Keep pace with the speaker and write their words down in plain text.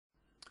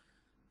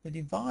The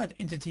divide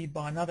entity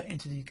by another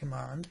entity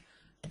command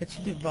lets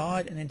you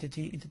divide an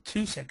entity into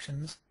two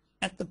sections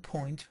at the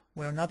point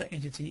where another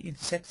entity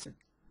intersects it.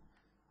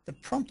 The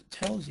prompt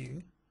tells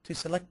you to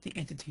select the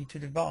entity to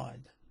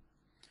divide.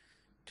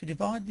 To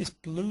divide this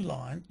blue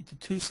line into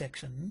two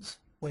sections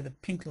where the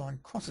pink line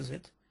crosses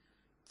it,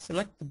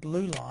 select the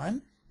blue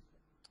line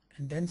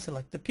and then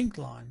select the pink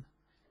line.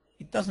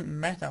 It doesn't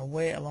matter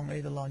where along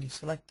either line you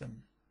select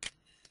them.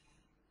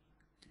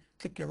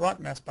 Click your right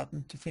mouse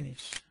button to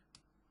finish.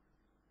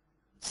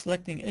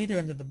 Selecting either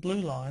end of the blue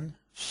line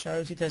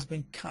shows it has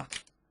been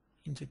cut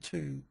into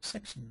two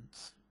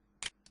sections.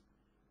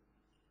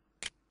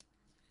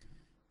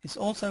 This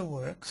also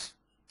works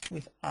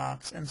with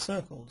arcs and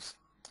circles.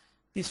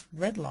 This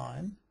red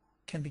line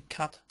can be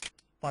cut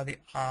by the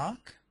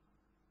arc,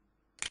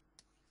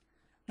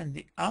 and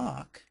the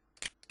arc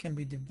can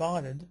be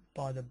divided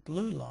by the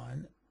blue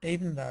line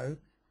even though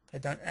they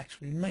don't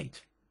actually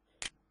meet.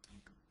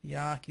 The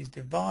arc is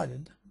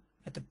divided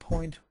at the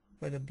point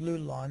where the blue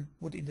line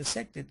would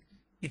intersect it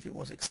if it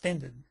was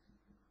extended.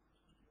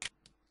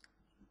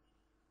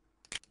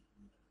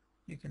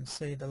 You can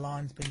see the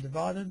line's been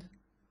divided,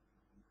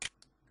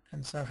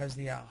 and so has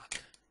the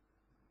arc.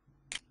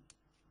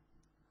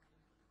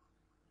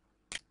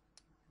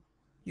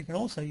 You can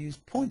also use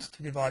points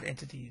to divide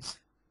entities.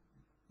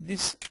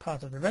 This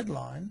part of the red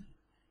line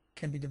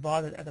can be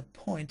divided at a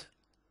point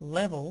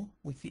level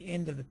with the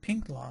end of the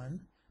pink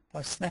line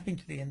by snapping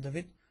to the end of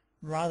it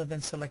rather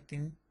than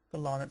selecting the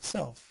line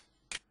itself.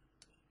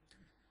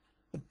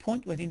 The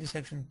point where the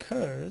intersection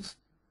occurs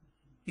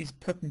is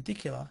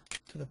perpendicular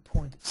to the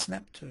point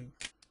snapped to.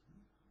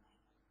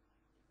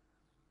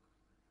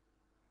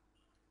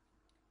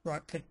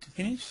 Right click to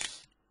finish.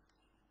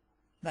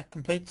 That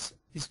completes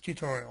this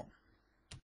tutorial.